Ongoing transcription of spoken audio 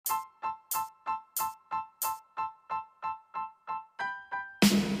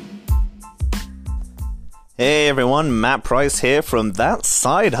Hey everyone, Matt Price here from That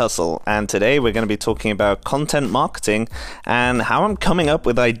Side Hustle, and today we're going to be talking about content marketing and how I'm coming up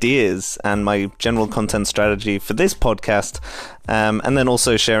with ideas and my general content strategy for this podcast, and then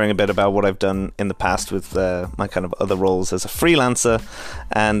also sharing a bit about what I've done in the past with my kind of other roles as a freelancer,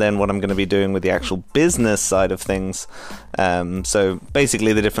 and then what I'm going to be doing with the actual business side of things. So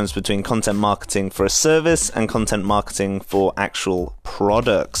basically the difference between content marketing for a service and content marketing for actual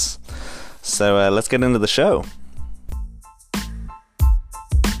products. So let's get into the show.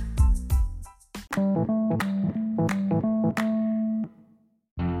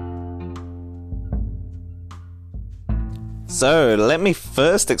 So let me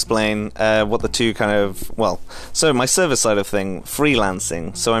first explain what the two so my service side of thing,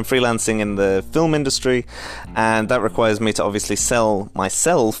 freelancing. So I'm freelancing in the film industry, and that requires me to obviously sell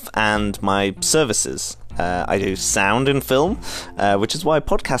myself and my services. I do sound in film, which is why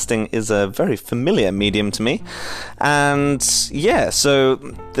podcasting is a very familiar medium to me. And yeah, so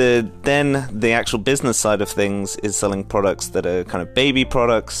the actual business side of things is selling products that are kind of baby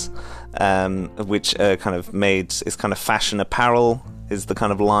products, which are kind of is kind of fashion apparel is the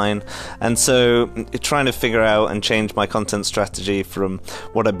kind of line. And so trying to figure out and change my content strategy from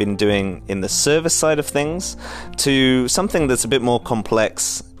what I've been doing in the service side of things to something that's a bit more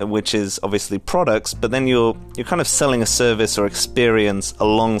complex, which is obviously products, but then you're kind of selling a service or experience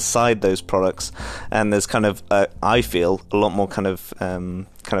alongside those products, and there's kind of I feel a lot more kind of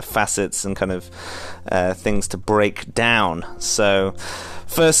facets and kind of things to break down. So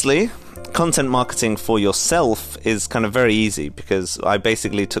firstly, content marketing for yourself is kind of very easy because I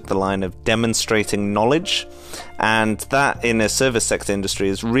basically took the line of demonstrating knowledge, and that in a service sector industry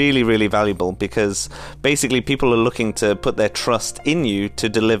is really, really valuable because basically people are looking to put their trust in you to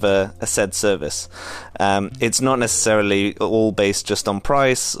deliver a said service. It's not necessarily all based just on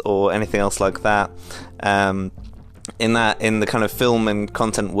price or anything else like that. In the kind of film and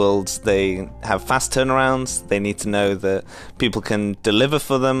content worlds, they have fast turnarounds. They need to know that people can deliver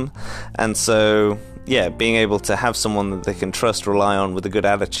for them. And so, yeah, being able to have someone that they can trust, rely on with a good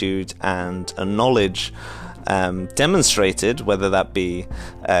attitude and a knowledge demonstrated, whether that be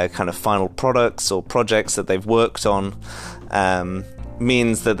kind of final products or projects that they've worked on,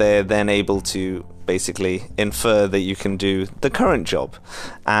 means that they're then able to basically infer that you can do the current job.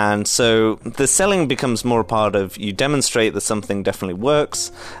 And so the selling becomes more a part of you demonstrate that something definitely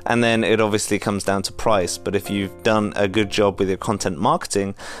works, and then it obviously comes down to price. But if you've done a good job with your content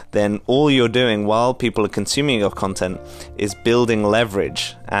marketing, then all you're doing while people are consuming your content is building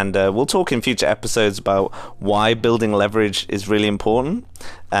leverage. And we'll talk in future episodes about why building leverage is really important.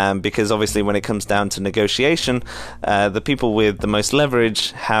 Because obviously when it comes down to negotiation, the people with the most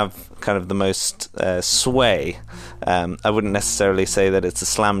leverage have kind of the most sway. I wouldn't necessarily say that it's a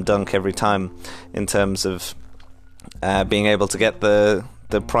slam dunk every time in terms of being able to get the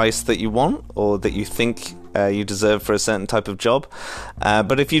price that you want or that you think you deserve for a certain type of job.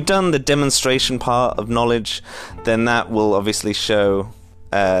 But if you've done the demonstration part of knowledge, then that will obviously show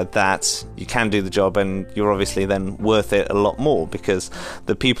that you can do the job, and you're obviously then worth it a lot more, because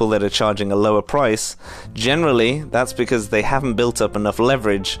the people that are charging a lower price, generally that's because they haven't built up enough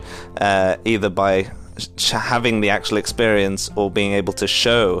leverage, either by having the actual experience or being able to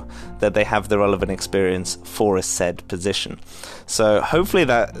show that they have the relevant experience for a said position. So hopefully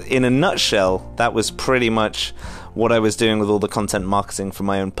that, in a nutshell, that was pretty much what I was doing with all the content marketing for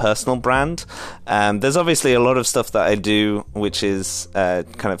my own personal brand. There's obviously a lot of stuff that I do which is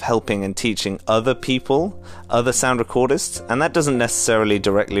kind of helping and teaching other people, other sound recordists, and that doesn't necessarily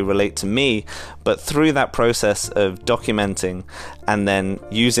directly relate to me, but through that process of documenting and then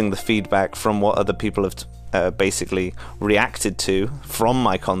using the feedback from what other people have basically reacted to from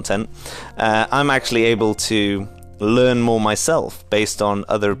my content, I'm actually able to learn more myself based on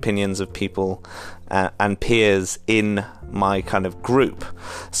other opinions of people and peers in my kind of group.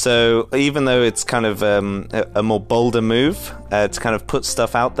 So even though it's kind of a more bolder move to kind of put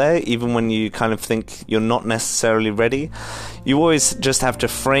stuff out there, even when you kind of think you're not necessarily ready, you always just have to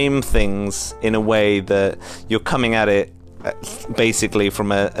frame things in a way that you're coming at it basically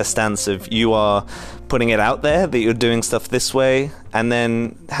from a stance of you are putting it out there that you're doing stuff this way, and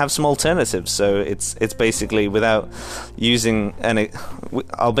then have some alternatives. So it's basically, without using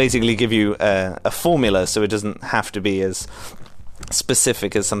I'll basically give you a formula, so it doesn't have to be as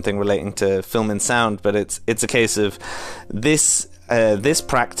specific as something relating to film and sound, but it's a case of this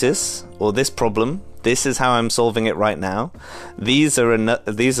practice or this problem this is how I'm solving it right now. These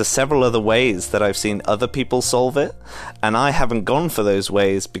are several other ways that I've seen other people solve it, and I haven't gone for those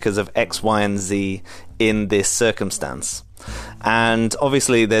ways because of X, Y, and Z in this circumstance. And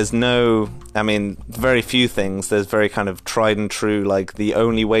obviously there's very few things, there's very kind of tried and true, like the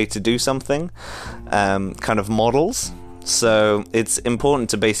only way to do something, kind of models. So it's important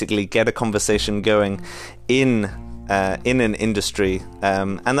to basically get a conversation going in an industry,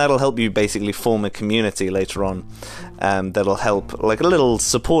 and that'll help you basically form a community later on. That'll help, like a little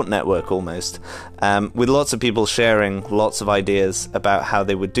support network almost, with lots of people sharing lots of ideas about how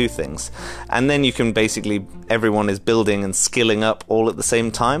they would do things. And then you can basically, everyone is building and skilling up all at the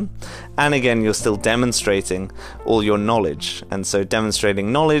same time. And again, you're still demonstrating all your knowledge. And so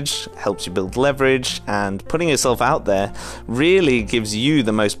demonstrating knowledge helps you build leverage, and putting yourself out there really gives you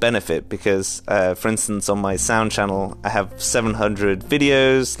the most benefit because, for instance, on my sound channel, I have 700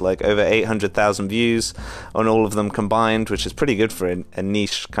 videos, like over 800,000 views on all of them combined, which is pretty good for a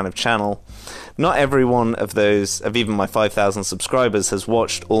niche kind of channel. Not every one of those, of even my 5,000 subscribers, has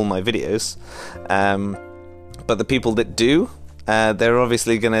watched all my videos, but the people that do, they're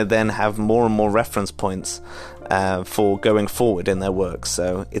obviously going to then have more and more reference points for going forward in their work.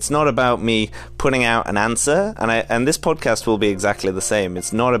 So it's not about me putting out an answer, and this podcast will be exactly the same.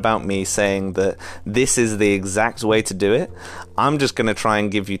 It's not about me saying that this is the exact way to do it. I'm just going to try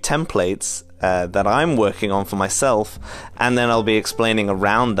and give you templates that I'm working on for myself, and then I'll be explaining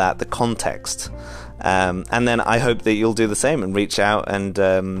around that the context. And then I hope that you'll do the same and reach out, and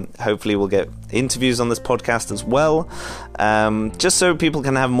hopefully we'll get interviews on this podcast as well, just so people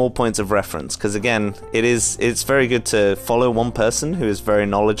can have more points of reference. Because again, it's very good to follow one person who is very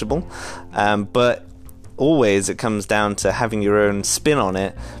knowledgeable, but always it comes down to having your own spin on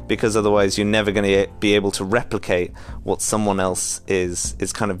it, because otherwise you're never going to be able to replicate what someone else is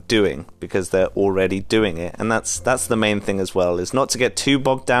kind of doing, because they're already doing it. And that's the main thing as well, is not to get too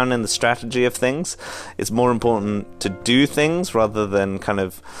bogged down in the strategy of things. It's more important to do things rather than kind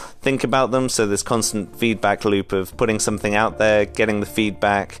of think about them. So this constant feedback loop of putting something out there, getting the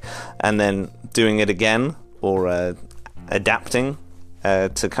feedback, and then doing it again, or adapting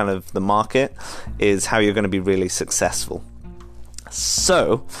to kind of the market, is how you're going to be really successful.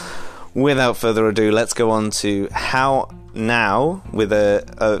 So without further ado, let's go on to how now, with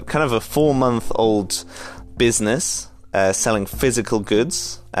a kind of a 4-month-old business, selling physical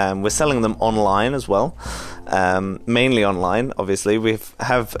goods. We're selling them online as well, mainly online. Obviously, we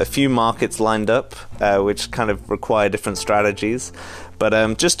have a few markets lined up, which kind of require different strategies.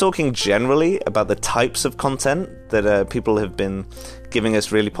 But just talking generally about the types of content that people have been giving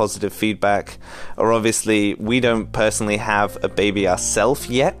us really positive feedback, or obviously we don't personally have a baby ourselves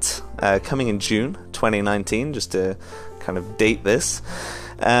yet, coming in June 2019, just to kind of date this.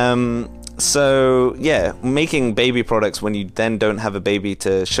 So yeah, making baby products when you then don't have a baby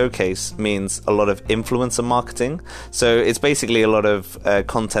to showcase means a lot of influencer marketing. So it's basically a lot of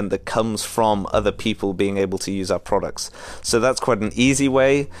content that comes from other people being able to use our products. So that's quite an easy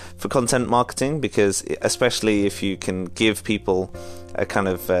way for content marketing, because especially if you can give people a kind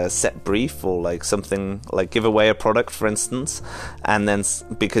of set brief, or like something like give away a product, for instance, and then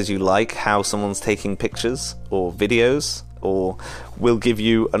because you like how someone's taking pictures or videos, or will give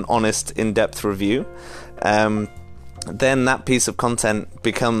you an honest, in-depth review, then that piece of content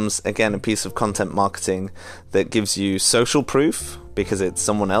becomes, again, a piece of content marketing that gives you social proof, because it's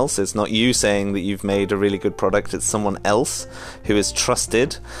someone else. It's not you saying that you've made a really good product, it's someone else who is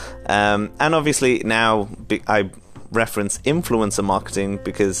trusted. And obviously now I reference influencer marketing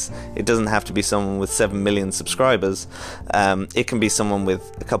because it doesn't have to be someone with 7 million subscribers. It can be someone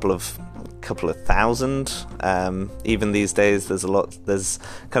with a couple of thousand. Even these days there's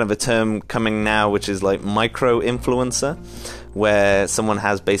kind of a term coming now which is like micro influencer, where someone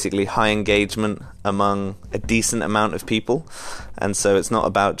has basically high engagement among a decent amount of people. And so it's not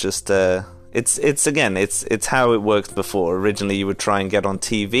about just it's how it worked before. Originally you would try and get on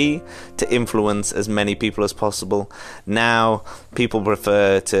TV to influence as many people as possible. Now people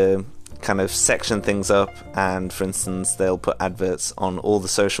prefer to kind of section things up, and for instance they'll put adverts on all the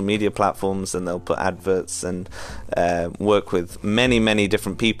social media platforms, and they'll put adverts and work with many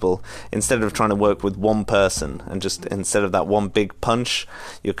different people, instead of trying to work with one person. And just instead of that one big punch,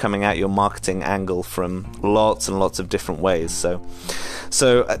 you're coming at your marketing angle from lots and lots of different ways. So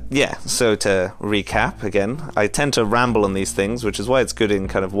to recap again, I tend to ramble on these things, which is why it's good in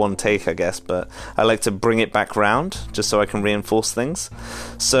kind of one take, I guess, but I like to bring it back round just so I can reinforce things.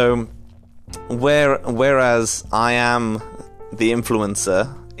 So whereas I am the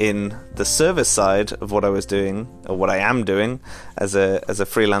influencer in the service side of what I was doing, or what I am doing as a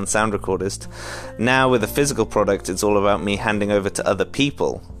freelance sound recordist. Now with a physical product, it's all about me handing over to other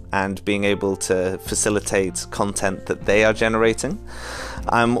people and being able to facilitate content that they are generating.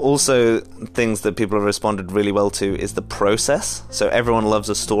 Also, things that people have responded really well to is the process. So everyone loves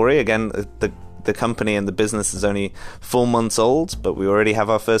a story. Again, the company and the business is only 4 months old, but we already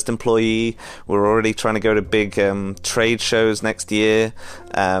have our first employee. We're already trying to go to big trade shows next year,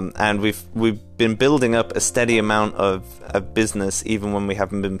 and we've been building up a steady amount of business even when we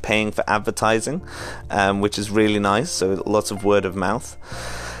haven't been paying for advertising, which is really nice. So lots of word of mouth.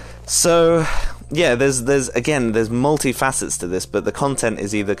 So yeah, there's multi-facets to this, but the content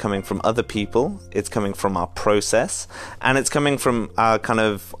is either coming from other people, it's coming from our process, and it's coming from our kind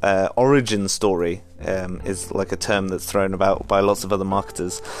of origin story, is like a term that's thrown about by lots of other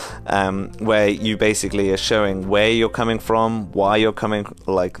marketers, where you basically are showing where you're coming from, why you're coming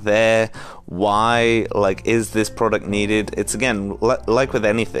like there, why, like, is this product needed? It's, again, like with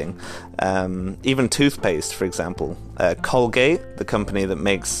anything, even toothpaste, for example. Colgate, the company that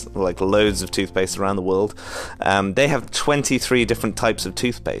makes like loads of toothpaste around the world, they have 23 different types of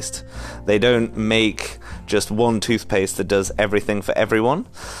toothpaste. They don't make just one toothpaste that does everything for everyone.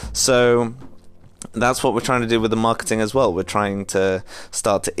 So that's what we're trying to do with the marketing as well. We're trying to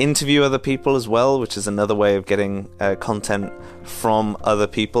start to interview other people as well, which is another way of getting content from other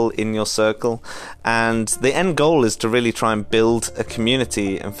people in your circle. And the end goal is to really try and build a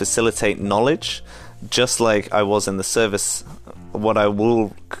community and facilitate knowledge, just like I was in the service, what I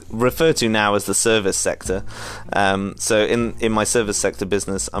will refer to now as the service sector. So in my service sector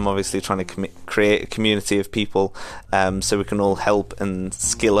business, I'm obviously trying to create a community of people, so we can all help and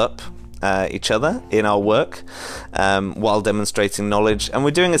skill up each other in our work, while demonstrating knowledge. And we're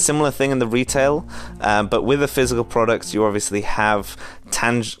doing a similar thing in the retail, but with a physical product, you obviously have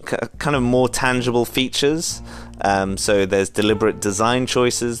kind of more tangible features. So there's deliberate design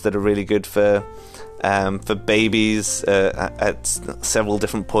choices that are really good for babies at several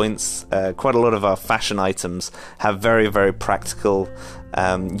different points. Quite a lot of our fashion items have very, very practical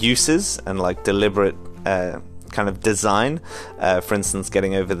uses and like deliberate kind of design. For instance,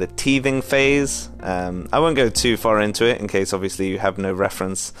 getting over the teething phase. I won't go too far into it in case obviously you have no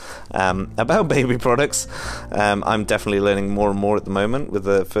reference about baby products. I'm definitely learning more and more at the moment with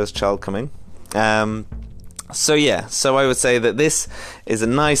the first child coming. So I would say that this is a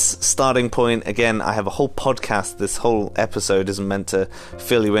nice starting point. Again, I have a whole podcast. This whole episode isn't meant to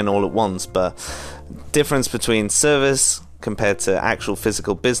fill you in all at once, but difference between service compared to actual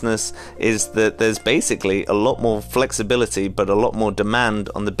physical business is that there's basically a lot more flexibility, but a lot more demand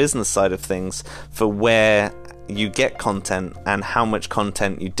on the business side of things for where you get content and how much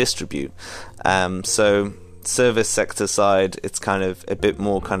content you distribute. So service sector side, it's kind of a bit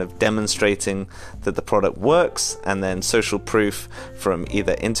more kind of demonstrating that the product works, and then social proof from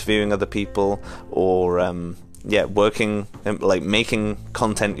either interviewing other people or working, like making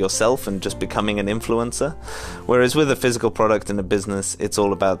content yourself and just becoming an influencer. Whereas with a physical product in a business, it's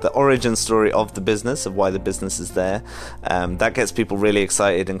all about the origin story of the business, of why the business is there. That gets people really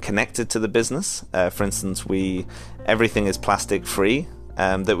excited and connected to the business. For instance, everything is plastic free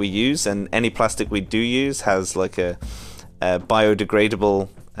that we use, and any plastic we do use has like a biodegradable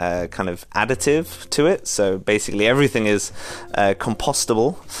kind of additive to it. So basically everything is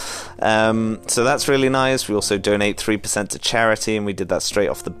compostable. So that's really nice. We also donate 3% to charity, and we did that straight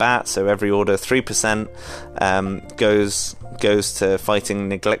off the bat. So every order, 3% goes to fighting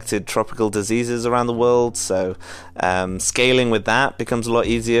neglected tropical diseases around the world. So scaling with that becomes a lot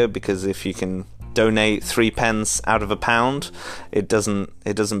easier, because if you can donate 3 pence out of a pound, it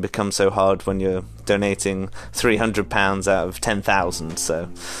doesn't become so hard when you're donating 300 pounds out of 10,000. So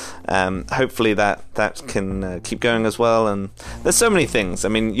hopefully that can keep going as well. And there's so many things. I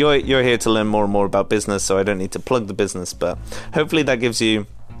mean, you're here to learn more and more about business, so I don't need to plug the business, but hopefully that gives you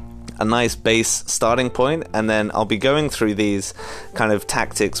a nice base starting point, and then I'll be going through these kind of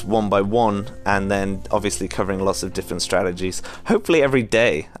tactics one by one, and then obviously covering lots of different strategies, hopefully every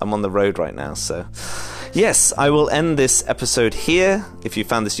day. I'm on the road right now, so yes, I will end this episode here. If you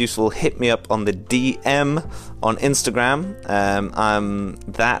found this useful, hit me up on the DM on Instagram. I'm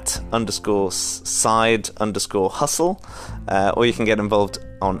that_side_hustle, or you can get involved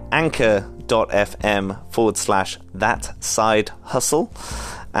on anchor.fm/thatsidehustle.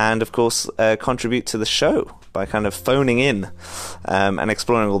 And of course, contribute to the show by kind of phoning in and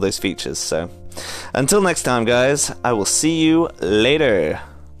exploring all those features. So until next time, guys, I will see you later.